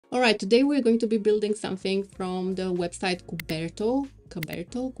All right, today we're going to be building something from the website CUBERTO.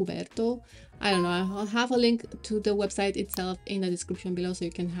 I don't know. I'll have a link to the website itself in the description below so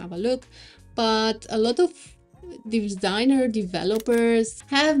you can have a look. But a lot of developers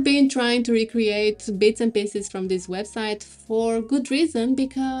have been trying to recreate bits and pieces from this website for good reason,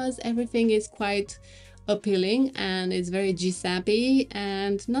 because everything is quite appealing and it's very GSAPy.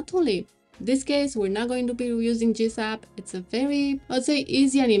 And not only this case, we're not going to be using GSAP. It's a very, I'd say,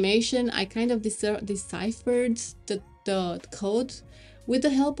 easy animation. I kind of deciphered the code with the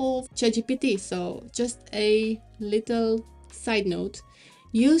help of ChatGPT. So just a little side note,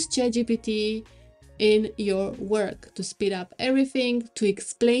 use ChatGPT in your work to speed up everything, to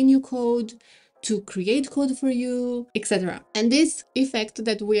explain your code, to create code for you, etc. And this effect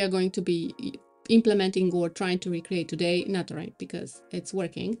that we are going to be implementing or trying to recreate today, not right because it's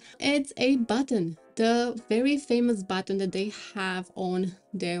working, it's a button, the very famous button that they have on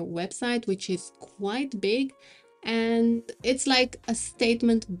their website, which is quite big, and it's like a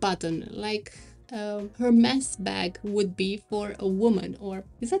statement button, like Hermes bag would be for a woman. Or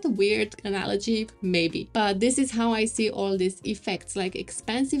is that a weird analogy? Maybe. But this is how I see all these effects, like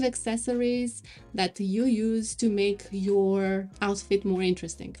expensive accessories that you use to make your outfit more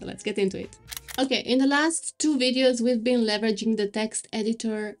interesting. So let's get into it. Okay, in the last two videos, we've been leveraging the text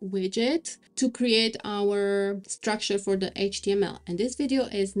editor widget to create our structure for the HTML. And this video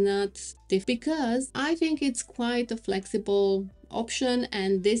is not because I think it's quite a flexible option,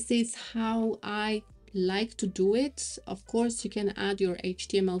 and this is how I like to do it. Of course, you can add your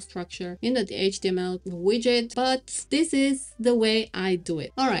HTML structure in the HTML widget, but this is the way I do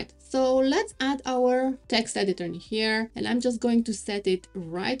it. All right, so let's add our text editor in here, and I'm just going to set it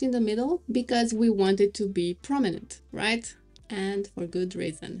right in the middle because we want it to be prominent, right? And for good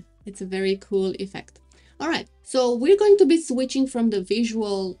reason. It's a very cool effect. All right, so we're going to be switching from the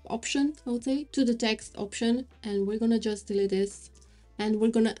visual option, I would say, to the text option, and we're gonna just delete this, and we're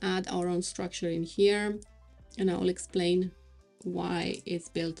gonna add our own structure in here, and I'll explain why it's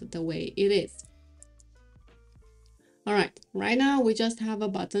built the way it is. All right, right now we just have a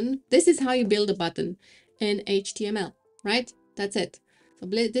button. This is how you build a button in HTML, right? That's it. So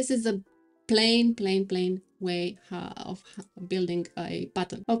this is a plain way of building a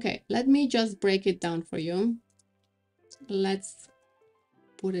button. Okay, let me just break it down for you. Let's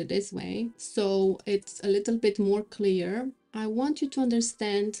put it this way so it's a little bit more clear. I want you to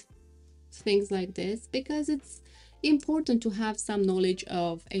understand things like this because it's important to have some knowledge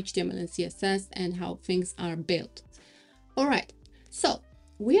of HTML and CSS and how things are built. All right, so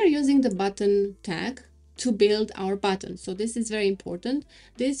we are using the button tag to build our button. So this is very important.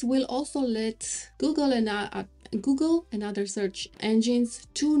 This will also let Google and other search engines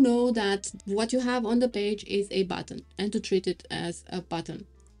to know that what you have on the page is a button and to treat it as a button.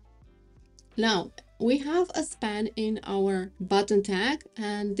 Now, we have a span in our button tag,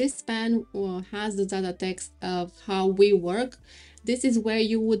 and this span has the data text of how we work. This is where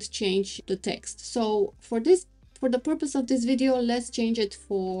you would change the text. So for the purpose of this video, let's change it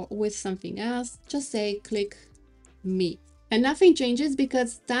with something else. Just say click me. And nothing changes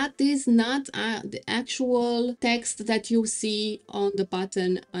because that is not the actual text that you see on the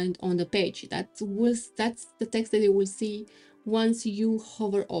button and on the page. That's the text that you will see once you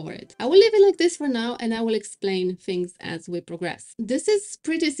hover over it. I will leave it like this for now, and I will explain things as we progress. This is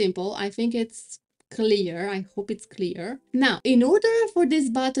pretty simple. I think it's clear. I hope it's clear. Now, in order for this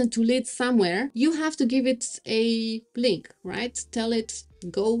button to lead somewhere, you have to give it a link, right? Tell it,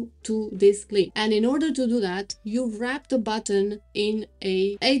 go to this link. And in order to do that, you wrap the button in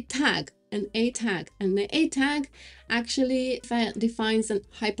a tag. And the A tag actually defines a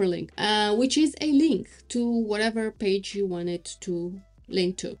hyperlink, which is a link to whatever page you want it to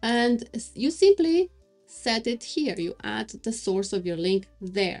link to. And you simply set it here. You add the source of your link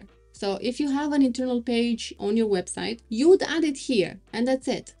there. So if you have an internal page on your website, you would add it here, and that's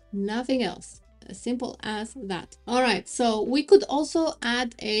it. Nothing else. As simple as that. All right, so we could also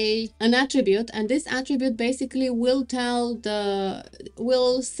add an attribute, and this attribute basically will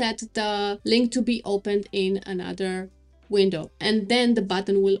set the link to be opened in another window, and then the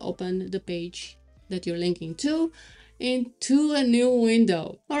button will open the page that you're linking to into a new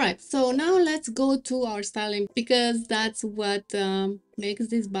window. All right, so now let's go to our styling because that's what makes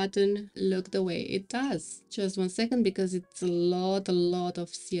this button look the way it does. Just one second because it's a lot of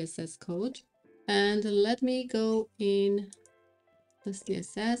CSS code. And let me go in the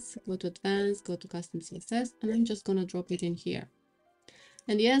CSS, go to advanced, go to custom CSS, and I'm just gonna drop it in here.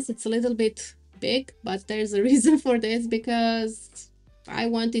 And yes, it's a little bit big, but there's a reason for this because I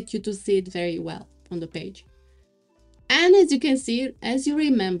wanted you to see it very well on the page. And then as you can see, as you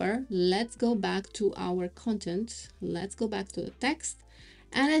remember, let's go back to our content. Let's go back to the text.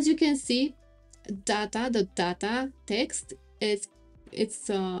 And as you can see, the data text is it's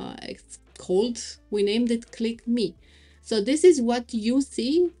called, we named it click me. So this is what you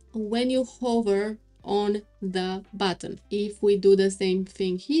see when you hover on the button. If we do the same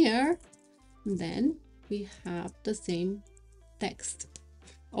thing here, then we have the same text,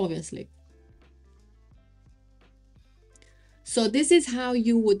 obviously. So this is how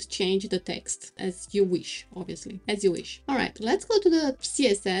you would change the text as you wish, obviously, as you wish. All right, let's go to the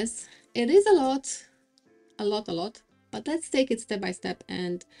CSS. It is a lot, but let's take it step by step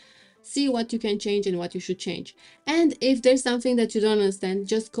and see what you can change and what you should change. And if there's something that you don't understand,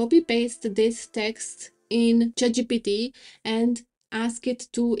 just copy paste this text in ChatGPT and ask it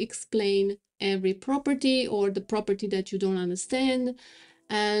to explain every property or the property that you don't understand.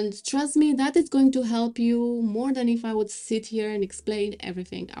 And trust me, that is going to help you more than if I would sit here and explain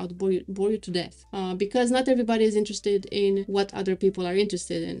everything. I would bore you to death because not everybody is interested in what other people are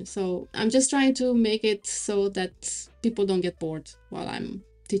interested in. So I'm just trying to make it so that people don't get bored while I'm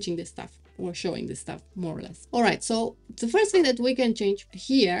teaching this stuff or showing this stuff, more or less. All right, so the first thing that we can change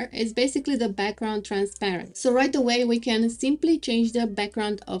here is basically the background transparent. So right away, we can simply change the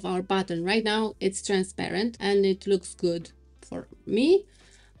background of our button. Right now, it's transparent and it looks good for me.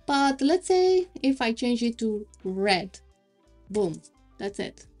 But let's say if I change it to red, boom, that's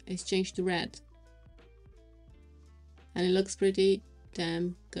it. It's changed to red. And it looks pretty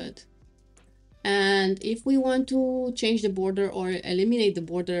damn good. And if we want to change the border or eliminate the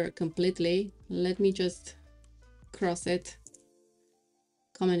border completely, let me just cross it,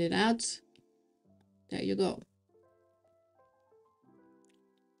 comment it out. There you go.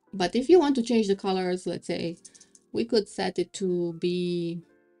 But if you want to change the colors, let's say we could set it to be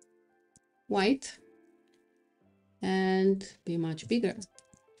white and be much bigger.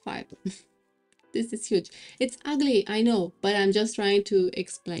 5. This is huge. It's ugly, I know, but I'm just trying to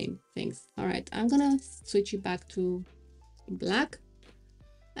explain things. All right, I'm gonna switch it back to black.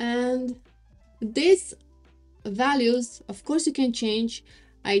 And these values, of course, you can change.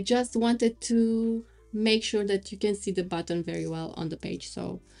 I just wanted to make sure that you can see the button very well on the page.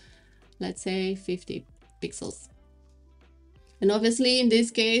 So let's say 50 pixels. And obviously, in this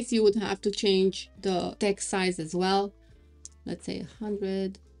case, you would have to change the text size as well. Let's say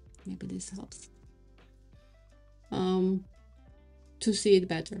 100. Maybe this helps. To see it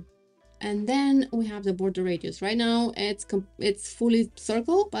better. And then we have the border radius. Right now it's fully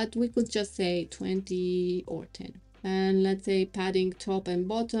circle, but we could just say 20 or 10. And let's say padding top and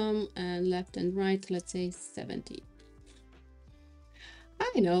bottom and left and right, let's say 70.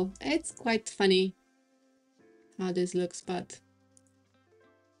 I know, it's quite funny how this looks, but...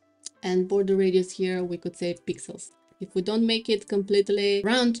 And border radius here, we could say pixels. If we don't make it completely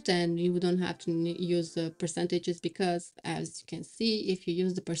round, then you don't have to use the percentages, because as you can see, if you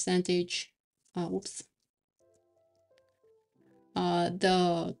use the percentage,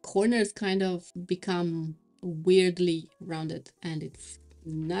 the corners kind of become weirdly rounded and it's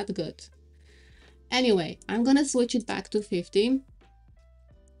not good. Anyway, I'm gonna switch it back to 50.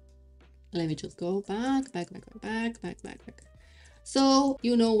 Let me just go back. So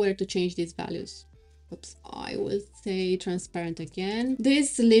you know where to change these values. Oops, I will say transparent again.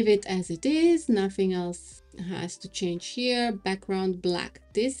 This, leave it as it is. Nothing else has to change here. Background black.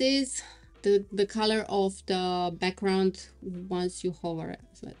 This is the color of the background once you hover it.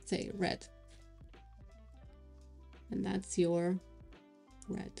 So let's say red. And that's your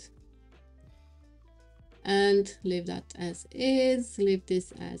red. And leave that as is. Leave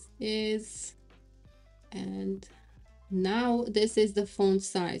this as is. And now this is the font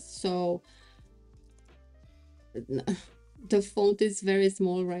size. So the font is very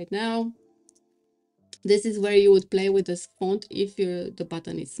small right now. This is where you would play with this font. If the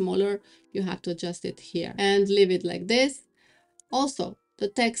button is smaller, you have to adjust it here and leave it like this. Also, the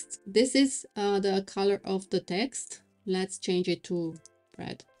text, this is the color of the text. Let's change it to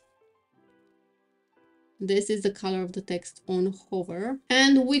red. This is the color of the text on hover.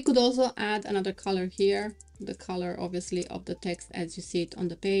 And we could also add another color here, the color obviously of the text as you see it on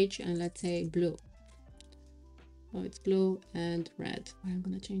the page, and let's say blue. So it's blue and red. I'm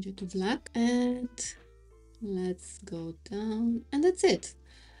gonna change it to black and let's go down, and that's it.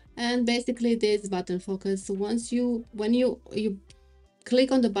 And basically this button focus, when you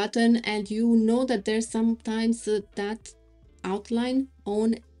click on the button and you know that there's sometimes that outline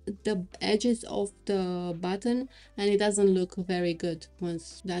on the edges of the button and it doesn't look very good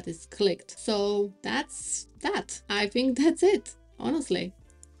once that is clicked. So that's that. I think that's it, honestly.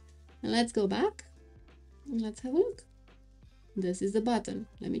 And let's go back. Let's have a look. this is the button.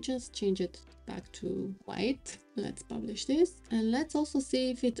 Let me just change it back to white. Let's publish this and let's also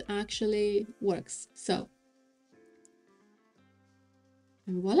see if it actually works. So,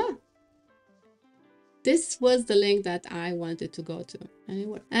 and voila. This was the link that I wanted to go to, and it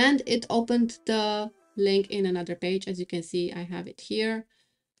worked. And it opened the link in another page. As you can see, I have it here.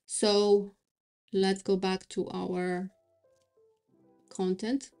 So let's go back to our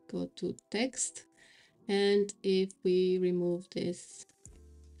content, go to text. And if we remove this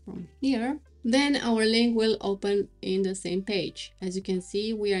from here, then our link will open in the same page. As you can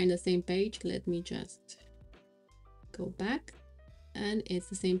see, we are in the same page. Let me just go back. And it's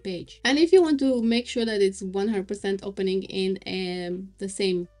the same page. And if you want to make sure that it's 100% opening in the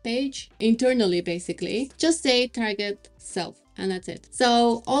same page internally, basically, just say target self and that's it.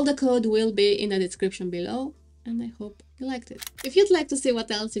 So all the code will be in the description below and I hope you liked it. If you'd like to see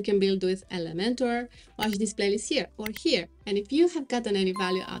what else you can build with Elementor, watch this playlist here or here. And if you have gotten any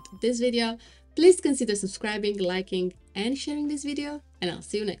value out of this video, please consider subscribing, liking and sharing this video, and I'll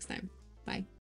see you next time. Bye.